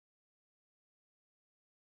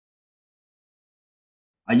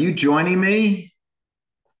Are you joining me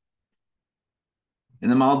in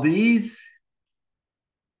the Maldives?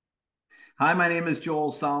 Hi, my name is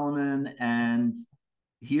Joel Solomon, and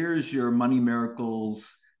here's your Money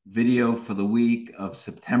Miracles video for the week of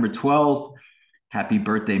September 12th. Happy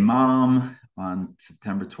birthday, Mom, on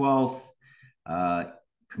September 12th. Uh,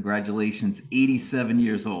 Congratulations, 87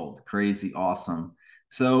 years old. Crazy, awesome.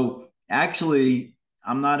 So, actually,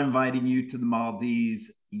 I'm not inviting you to the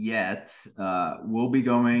Maldives yet. We'll be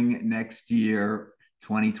going next year,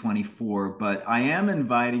 2024, but I am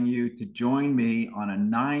inviting you to join me on a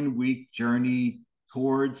 9-week journey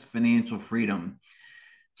towards financial freedom.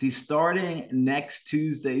 See, starting next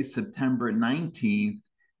Tuesday, September 19th,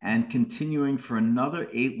 and continuing for another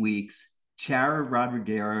 8 weeks, Chara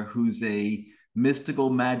Rodriguera, who's a mystical,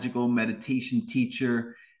 magical meditation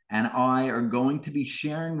teacher, and I are going to be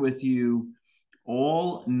sharing with you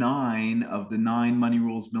all nine of the nine money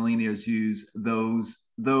rules millionaires use, those,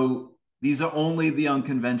 though these are only the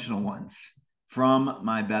unconventional ones from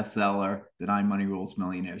my bestseller, The Nine Money Rules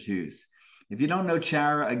Millionaires Use. If you don't know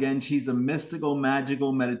Chara, again, she's a mystical,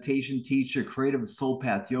 magical meditation teacher, creator of Soul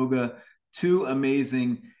Path Yoga, two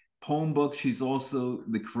amazing poem books. She's also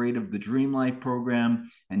the creator of the Dream Life program.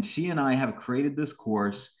 And she and I have created this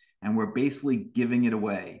course, and we're basically giving it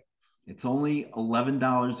away. It's only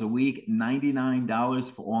 $11 a week,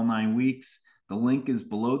 $99 for all 9 weeks. The link is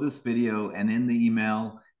below this video and in the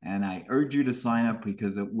email. And I urge you to sign up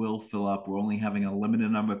because it will fill up. We're only having a limited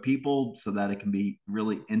number of people so that it can be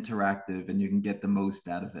really interactive and you can get the most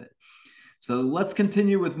out of it. So let's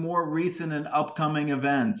continue with more recent and upcoming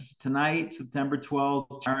events. Tonight, September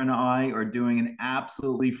 12th, Sharon and I are doing an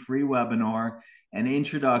absolutely free webinar, an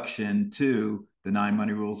introduction to the Nine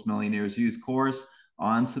Money Rules Millionaires Use course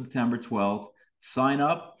on September 12th. Sign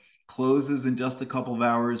up. Closes in just a couple of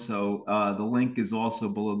hours. So the link is also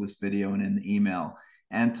below this video and in the email.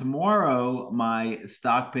 And tomorrow, my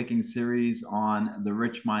stock picking series on the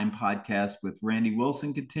Rich Mind podcast with Randy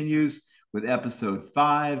Wilson continues with episode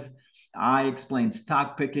 5. I explain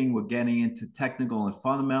stock picking. We're getting into technical and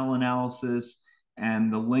fundamental analysis.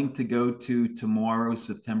 And the link to go to tomorrow,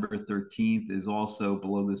 September 13th, is also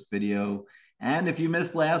below this video. And if you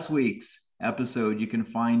missed last week's episode, you can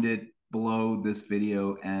find it below this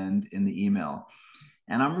video and in the email.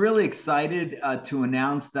 And I'm really excited to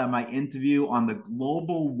announce that my interview on the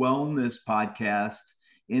Global Wellness Podcast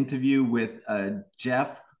interview with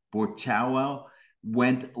Jeff Borchow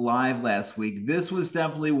went live last week. This was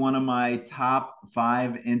definitely one of my top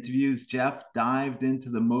 5 interviews. Jeff dived into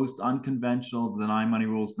the most unconventional of the 9 money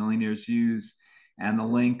rules millionaires use. And the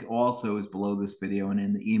link also is below this video and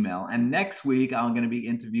in the email. And next week, I'm going to be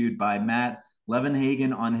interviewed by Matt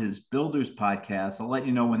Levenhagen on his Builders podcast. I'll let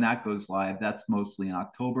you know when that goes live. That's mostly in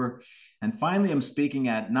October. And finally, I'm speaking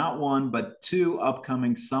at not one, but 2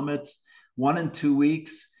 upcoming summits, one in 2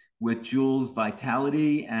 weeks with Jules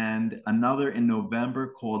Vitality, and another in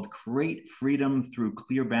November called Create Freedom Through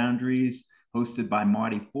Clear Boundaries, hosted by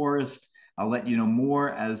Marty Forrest. I'll let you know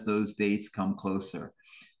more as those dates come closer.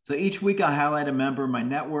 So each week I highlight a member of my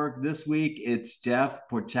network. This week it's Jeff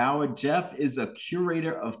Borchow. Jeff is a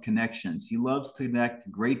curator of connections. He loves to connect to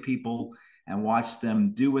great people and watch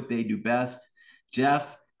them do what they do best.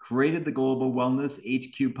 Jeff created the Global Wellness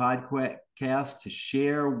HQ podcast to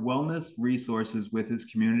share wellness resources with his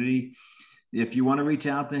community. If you want to reach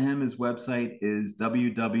out to him, his website is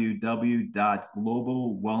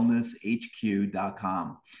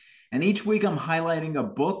www.globalwellnesshq.com. And each week I'm highlighting a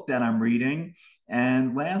book that I'm reading.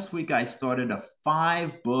 And last week I started a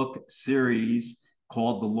 5-book series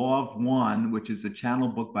called The Law of One, which is a channel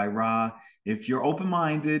book by Ra. If you're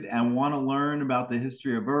open-minded and want to learn about the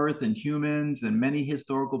history of Earth and humans and many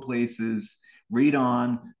historical places, read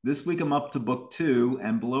on. This week I'm up to book 2,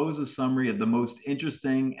 and below is a summary of the most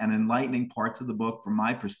interesting and enlightening parts of the book from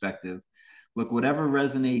my perspective. Look, whatever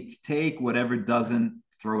resonates, take. Whatever doesn't,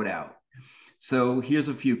 throw it out. So here's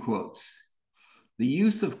a few quotes. The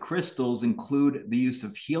use of crystals include the use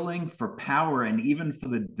of healing for power and even for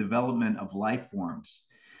the development of life forms.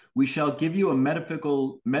 We shall give you a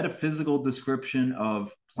metaphysical description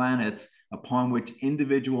of planets upon which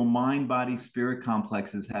individual mind, body, spirit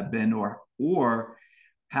complexes have been or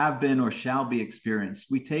have been or shall be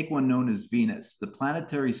experienced. We take one known as Venus. The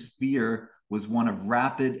planetary sphere was one of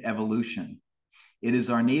rapid evolution. It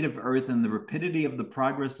is our native Earth, and the rapidity of the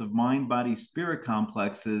progress of mind, body, spirit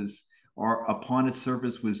complexes or upon its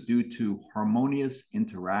surface was due to harmonious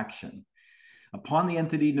interaction. Upon the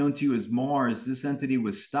entity known to you as Mars, this entity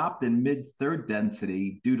was stopped in mid-third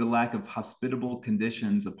density due to lack of hospitable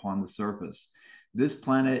conditions upon the surface. This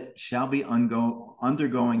planet shall be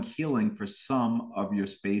undergoing healing for some of your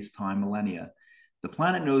space-time millennia. The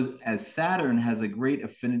planet knows as Saturn has a great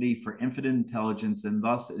affinity for infinite intelligence, and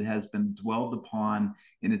thus it has been dwelled upon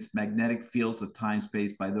in its magnetic fields of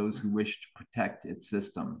time-space by those who wish to protect its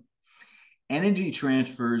system. Energy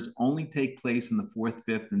transfers only take place in the fourth,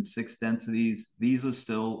 fifth, and sixth densities. These are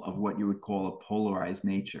still of what you would call a polarized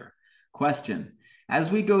nature. Question.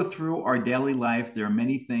 As we go through our daily life, there are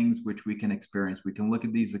many things which we can experience. We can look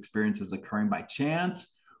at these experiences occurring by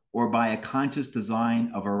chance or by a conscious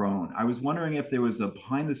design of our own. I was wondering if there was a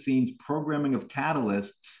behind the scenes programming of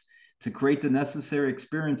catalysts to create the necessary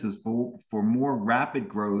experiences for more rapid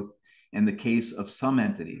growth in the case of some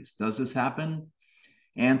entities. Does this happen?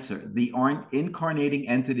 Answer. The incarnating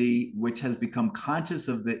entity, which has become conscious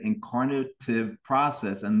of the incarnative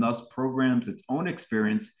process and thus programs its own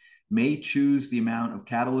experience, may choose the amount of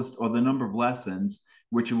catalyst or the number of lessons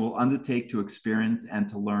which it will undertake to experience and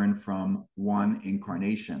to learn from one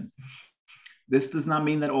incarnation. This does not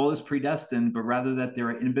mean that all is predestined, but rather that there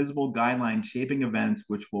are invisible guidelines shaping events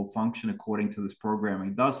which will function according to this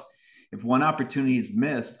programming. Thus, if one opportunity is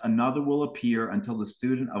missed, another will appear until the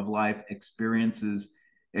student of life experience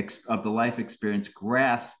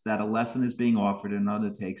grasps that a lesson is being offered and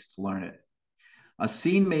undertakes to learn it. A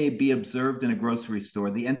scene may be observed in a grocery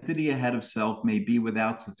store. The entity ahead of self may be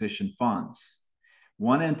without sufficient funds.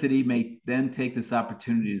 One entity may then take this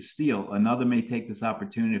opportunity to steal. Another may take this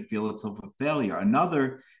opportunity to feel itself a failure.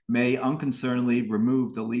 Another may unconcernedly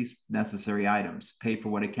remove the least necessary items, pay for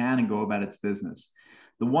what it can, and go about its business.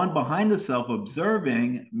 The one behind the self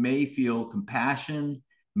observing may feel compassion,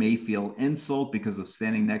 may feel insult because of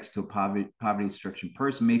standing next to a poverty-stricken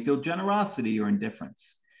person, may feel generosity or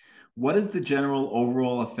indifference. What is the general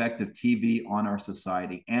overall effect of TV on our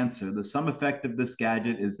society? Answer. The sum effect of this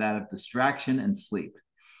gadget is that of distraction and sleep.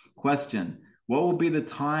 Question. What will be the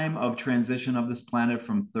time of transition of this planet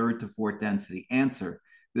from third to fourth density? Answer.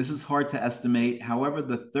 This is hard to estimate. However,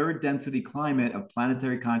 the third density climate of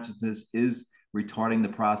planetary consciousness is retarding the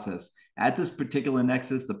process. At this particular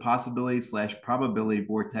nexus, the possibility/probability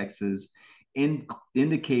vortexes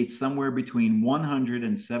indicate somewhere between 100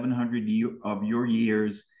 and 700 of your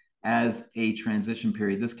years as a transition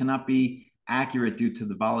period. This cannot be accurate due to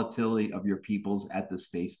the volatility of your peoples at the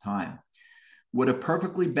space-time. Would a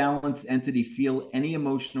perfectly balanced entity feel any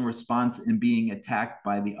emotional response in being attacked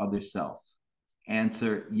by the other self?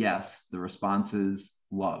 Answer, yes. The response is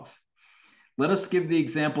love. Let us give the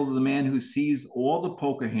example of the man who sees all the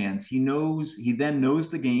poker hands. He then knows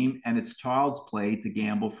the game and it's child's play to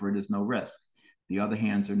gamble, for it is no risk. The other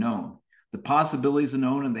hands are known. The possibilities are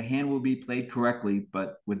known and the hand will be played correctly,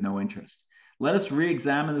 but with no interest. Let us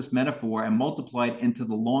re-examine this metaphor and multiply it into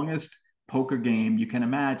the longest poker game you can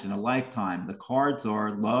imagine, a lifetime. The cards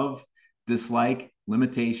are love, dislike,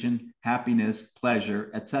 limitation, happiness,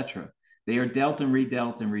 pleasure, etc. They are dealt and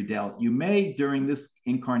redealt and redealt. You may, during this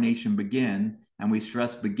incarnation, begin, and we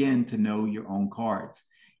stress begin, to know your own cards.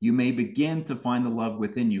 You may begin to find the love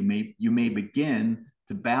within you. You may begin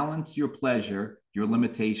to balance your pleasure, your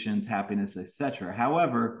limitations, happiness, etc.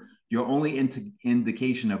 However, your only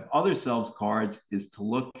indication of other selves' cards is to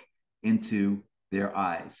look into their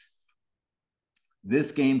eyes.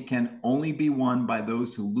 This game can only be won by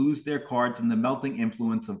those who lose their cards in the melting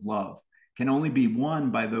influence of love. Can only be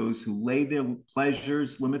won by those who lay their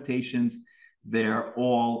pleasures, limitations, their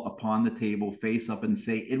all upon the table, face up, and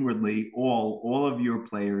say inwardly, all of you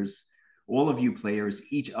players,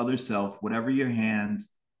 each other self, whatever your hand,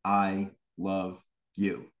 I love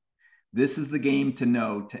you. This is the game to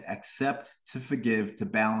know, to accept, to forgive, to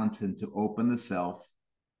balance, and to open the self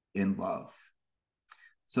in love.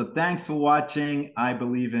 So thanks for watching. I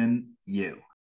believe in you.